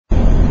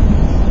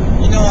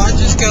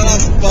got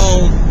off the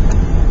phone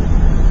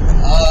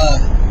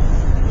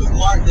with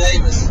Mark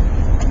Davis,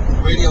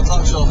 radio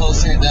talk show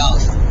host here in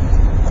Dallas.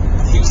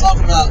 He was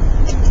talking about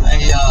a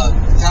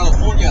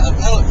California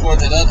appellate court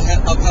that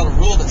upheld a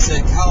rule that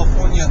said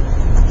California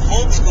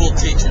homeschool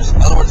teachers,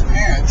 in other words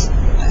parents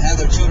that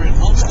have their children in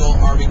homeschool,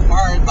 are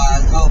required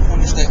by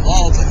California state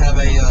law to have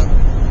a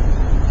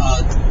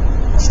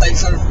state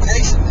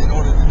certification in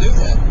order to do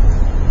that.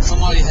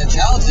 Somebody had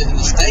challenged it in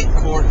the state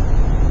court,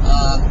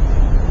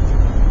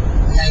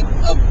 had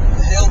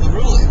upheld the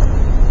ruling.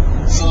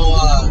 So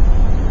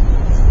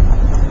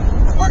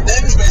Mark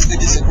Davis basically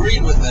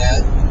disagreed with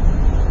that,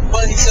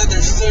 but he said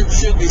there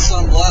should be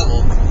some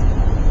level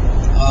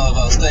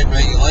of state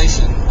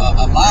regulation,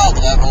 a mild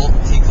level,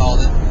 he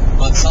called it,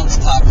 but some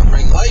type of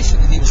regulation,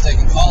 and he was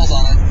taking calls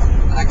on it.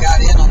 And I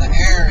got in on the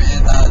air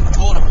and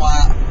told him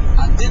why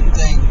I didn't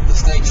think the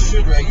state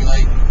should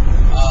regulate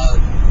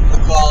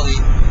the quality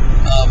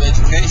of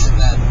education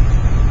that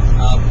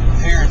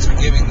parents are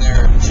giving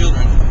their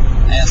children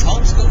as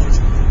homeschoolers.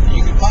 And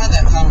you can find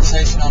that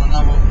conversation on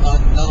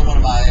another one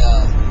of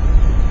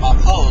my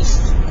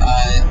posts.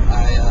 I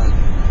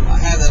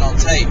have that on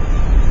tape.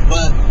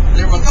 But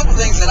there were a couple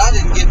things that I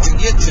didn't get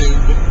to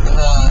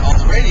on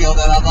the radio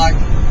that I'd like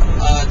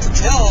to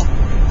tell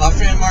my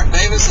friend Mark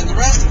Davis and the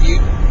rest of you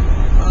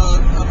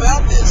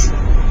about this.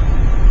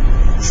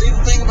 See,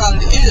 the thing about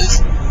it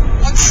is,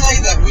 let's say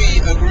that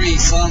we agree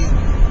some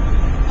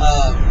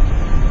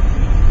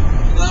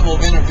level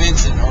of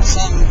intervention or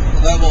some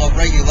level of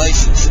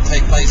regulation should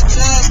take place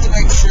just to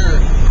make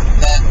sure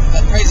that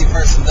a crazy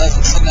person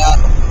doesn't send out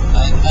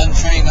an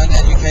untrained,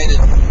 uneducated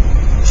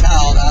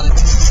child out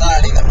into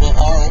society that will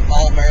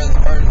all bear the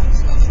burdens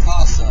of the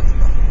costs of.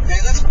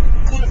 Okay, let's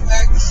put a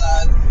fact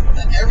aside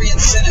that every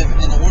incentive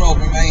in the world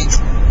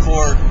remains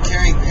for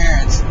caring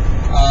parents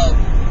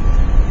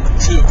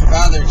to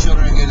provide their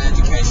children a good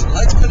education.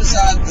 Let's put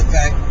aside the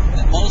fact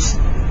that most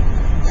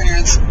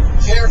parents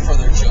care for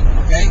their children,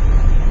 okay?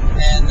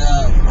 And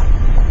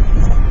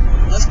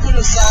let's put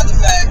aside the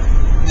fact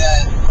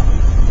that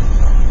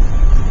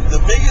the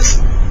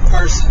biggest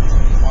person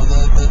or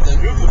the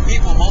group of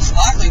people most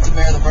likely to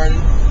bear the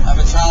burden of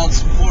a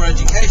child's poor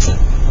education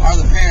are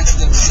the parents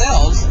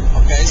themselves,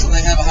 okay? So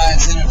they have a high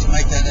incentive to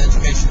make that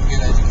education a good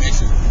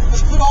education.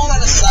 Let's put all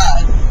that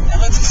aside and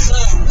let's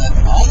assume that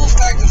all those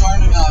factors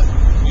aren't enough.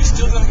 You're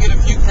still going to get a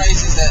few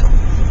crazies that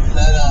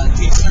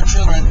teach their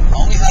children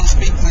only how to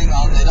speak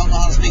Klingon. They don't know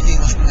how to speak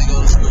English when they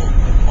go to school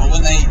or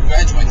when they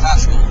graduate high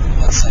school,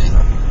 let's say.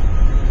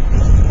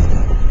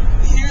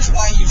 Here's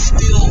why you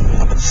still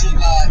should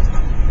not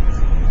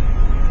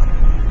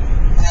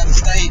have the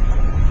state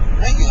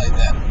regulate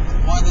that.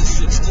 Why this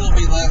should still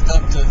be left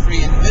up to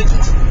free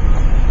individuals.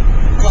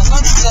 Because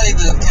let's say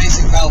the case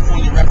in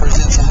California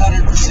represents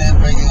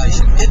 100%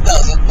 regulation. It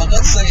doesn't, but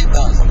let's say it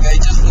does, okay,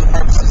 just for the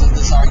purposes of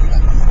this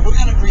argument. We're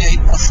going to create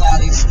a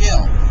sliding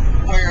scale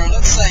where,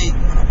 let's say,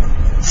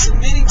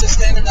 submitting to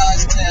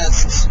standardized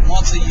tests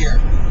once a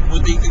year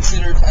would be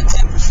considered a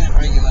 10%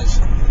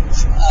 regulation.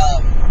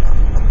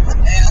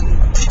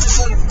 And teacher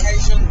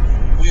certification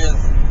with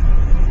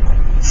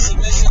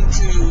submission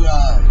to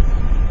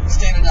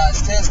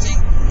standardized testing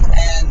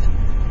and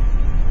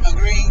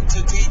agreeing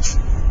to teach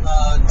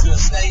to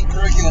state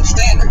curriculum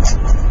standards,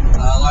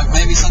 like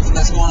maybe something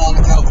that's going on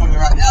in California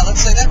right now.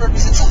 Let's say that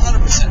represents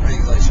 100%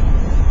 regulation.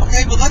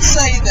 Okay, but let's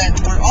say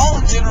that we're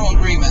all in general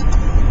agreement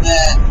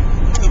that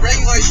the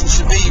regulation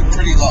should be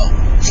pretty low.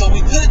 So we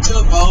put it to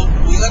a vote,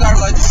 we let our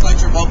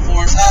legislature vote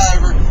for us,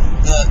 however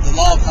the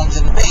law comes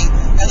into being,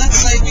 and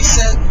let's say we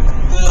set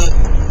the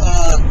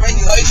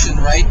regulation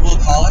rate, we'll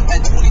call it,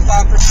 at 25%.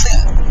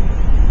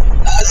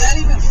 Now, is that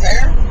even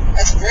fair?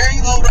 That's a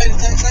very low rate of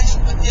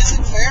taxation, but is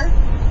it fair?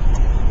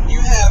 You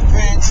have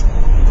parents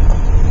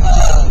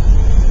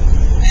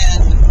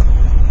and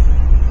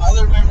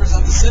other members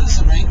of the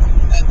citizenry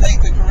that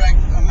think the correct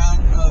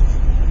amount of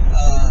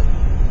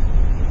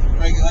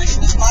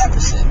regulation is 5%,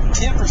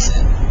 10%,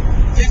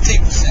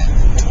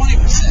 15%,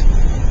 20%.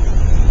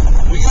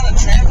 We're going to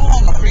trample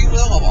on the free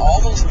will of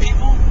all those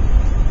people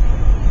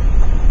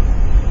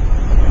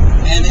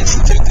and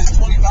institute this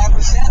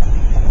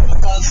 25%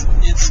 because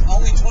it's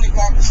only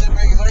 25%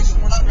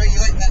 regulation. We're not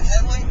regulating that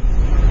heavily,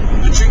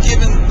 but you're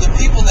giving the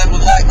people that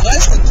would like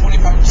less than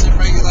 25%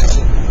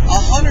 regulation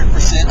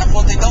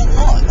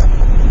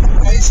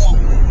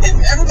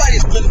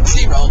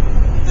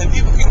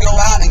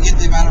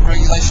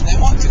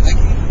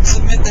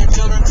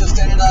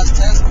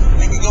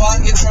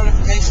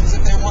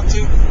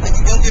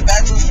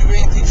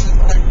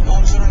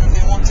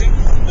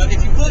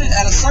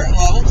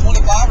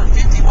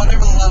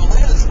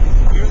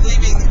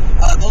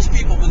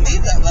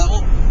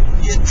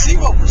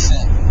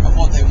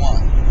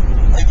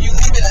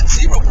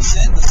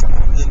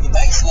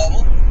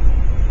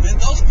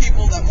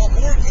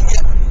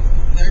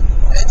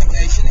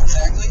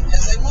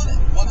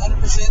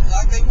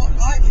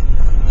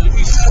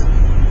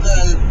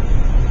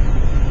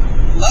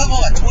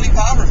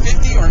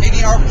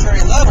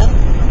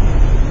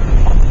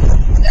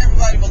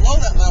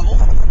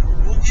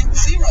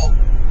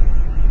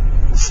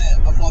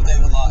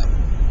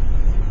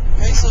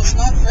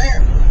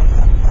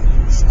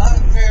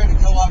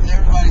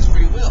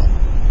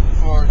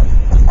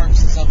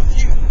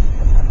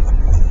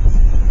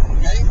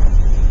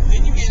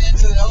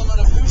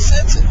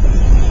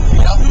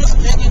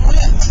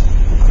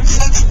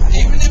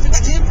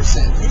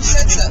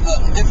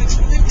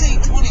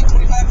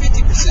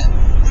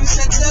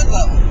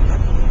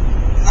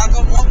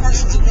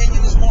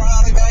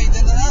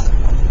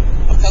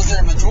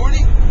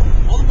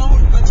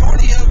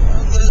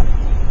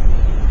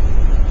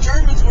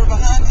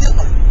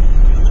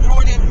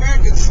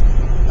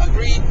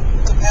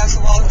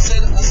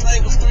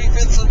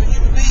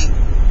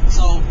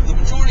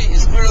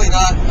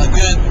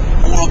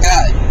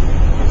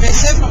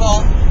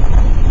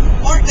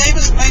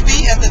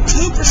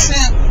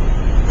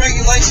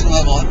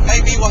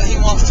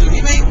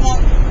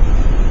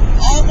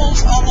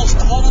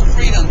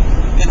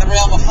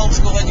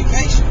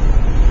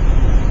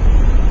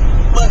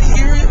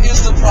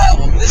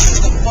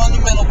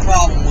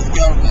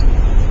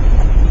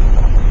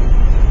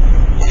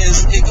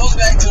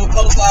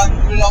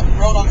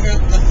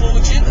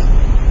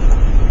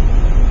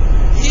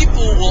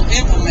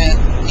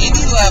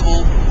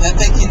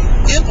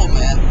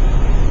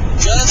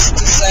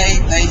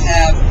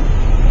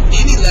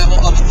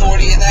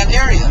majority in that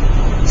area.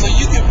 So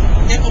you can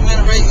implement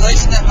a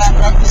regulation that might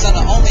represent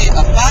only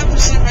a 5%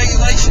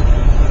 regulation,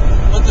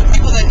 but the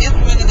people that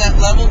implemented that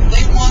level,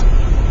 they want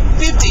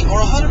 50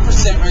 or 100%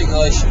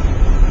 regulation.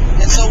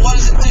 And so what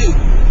does it do?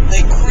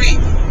 They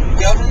creep.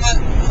 Government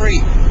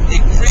creep.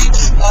 It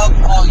creeps up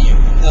on you.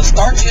 They'll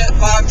start you at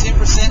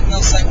 5-10% and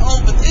they'll say,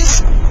 oh, but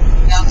this,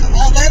 now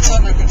all that's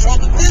under control,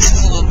 but this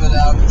is a little bit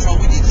out of control.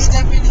 We need to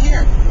step in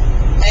here.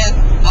 And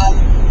I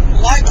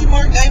like you,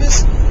 Mark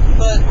Davis,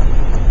 but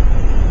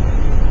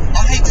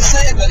I hate to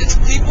say it, but it's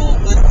people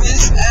with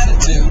this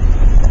attitude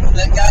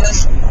that got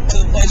us to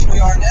the place we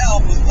are now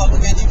with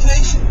public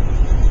education.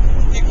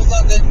 People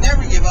thought they'd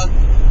never give up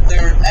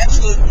their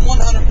absolute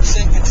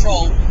 100%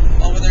 control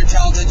over their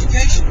child's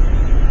education.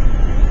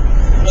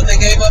 But they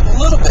gave up a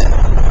little bit.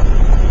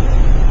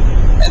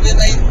 And then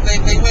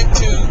they went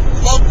to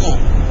local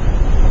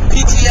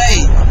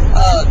PTA,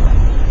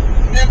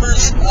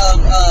 members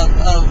of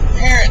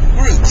parent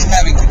groups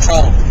having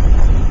control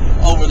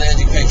over the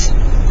education.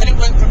 Then it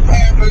went from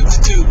parent groups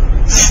to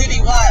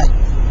citywide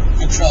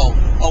control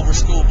over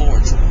school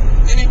boards.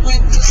 Then it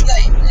went to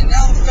state, and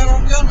now the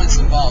federal government's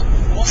involved.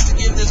 It wants to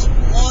give this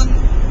one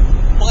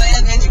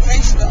bland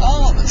education to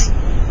all of us.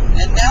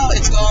 And now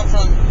it's gone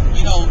from,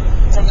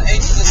 from the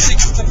ages of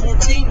 6 to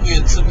 14, we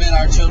would submit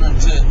our children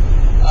to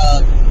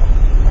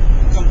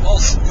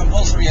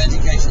compulsory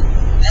education.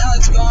 Now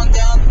it's gone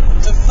down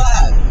to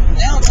 5.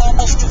 Now it's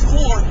almost to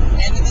 4,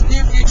 and in the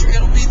near future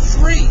it'll be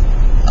 3,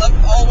 up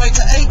all the way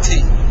to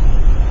 18.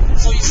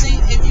 So you see,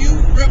 if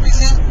you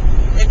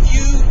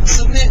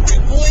submit to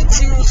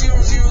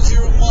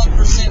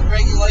 0.00001%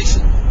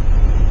 regulation,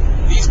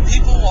 these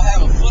people will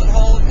have a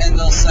foothold and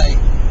they'll say,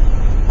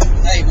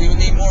 hey, we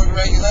need more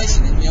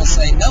regulation. And you'll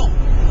say, no,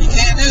 you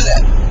can't do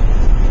that.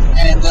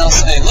 And they'll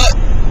say, look,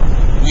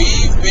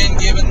 we've been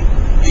given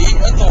the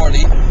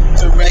authority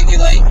to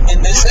regulate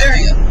in this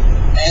area,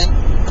 and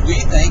we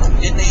think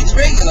it needs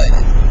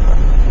regulated.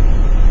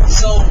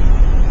 So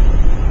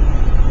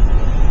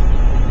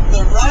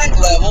the right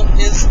level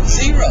is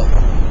 0.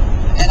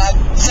 And I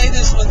say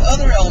this with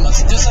other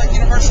elements, just like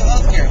universal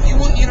health care. If you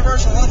want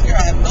universal health care,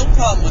 I have no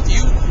problem with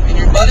you and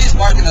your buddies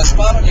marking a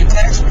spot on your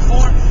tax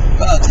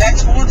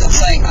forms and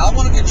saying, I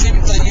want to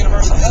contribute to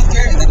universal health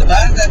care, and then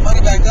dividing that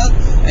money back up,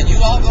 and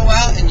you all go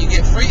out and you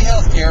get free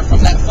health care from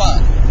that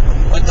fund.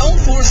 But don't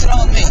force it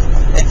on me.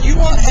 If you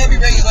want heavy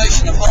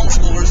regulation of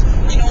homeschoolers,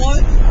 you know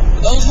what?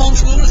 Those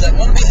homeschoolers that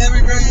want to be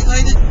heavy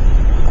regulated,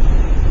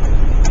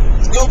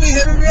 go be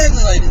heavy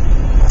regulated.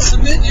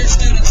 Submit your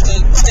students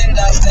to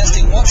standardized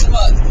testing once a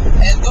month,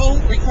 and go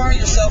require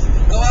yourself,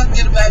 go out and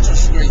get a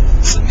bachelor's degree.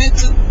 Submit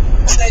to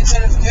state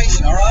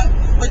certification, all right?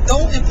 But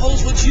don't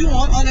impose what you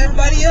want on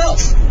everybody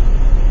else.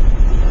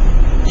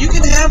 You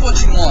can have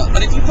what you want,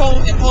 but if you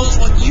impose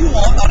what you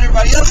want on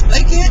everybody else,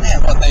 they can't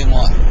have what they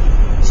want.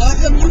 So how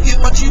come you get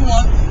what you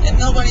want and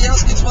nobody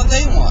else gets what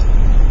they want?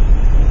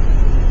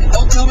 And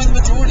don't tell me the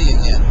majority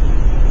again,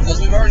 because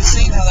we've already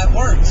seen how that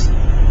works.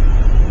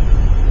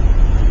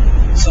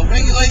 So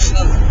regulation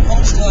of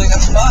homeschooling,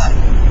 that's fine.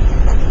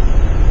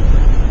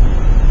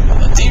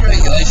 But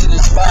deregulation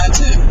is fine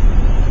too.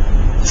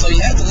 So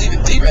you have to leave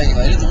it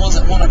deregulated. The ones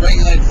that want to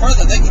regulate it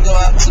further, they can go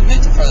out and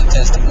submit to further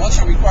testing. Once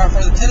you require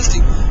further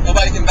testing,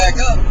 nobody can back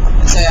up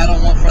and say, I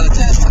don't want further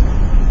testing.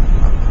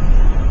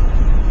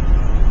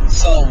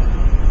 So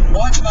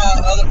watch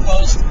my other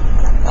post.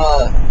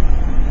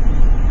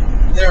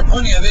 There are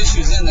plenty of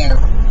issues in there,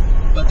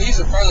 but these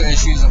are further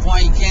issues of why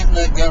you can't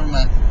let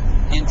government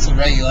into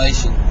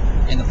regulation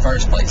in the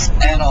first place,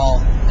 at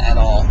all,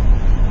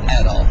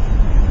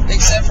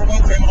 except for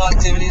when criminal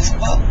activity is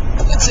involved.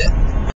 That's it.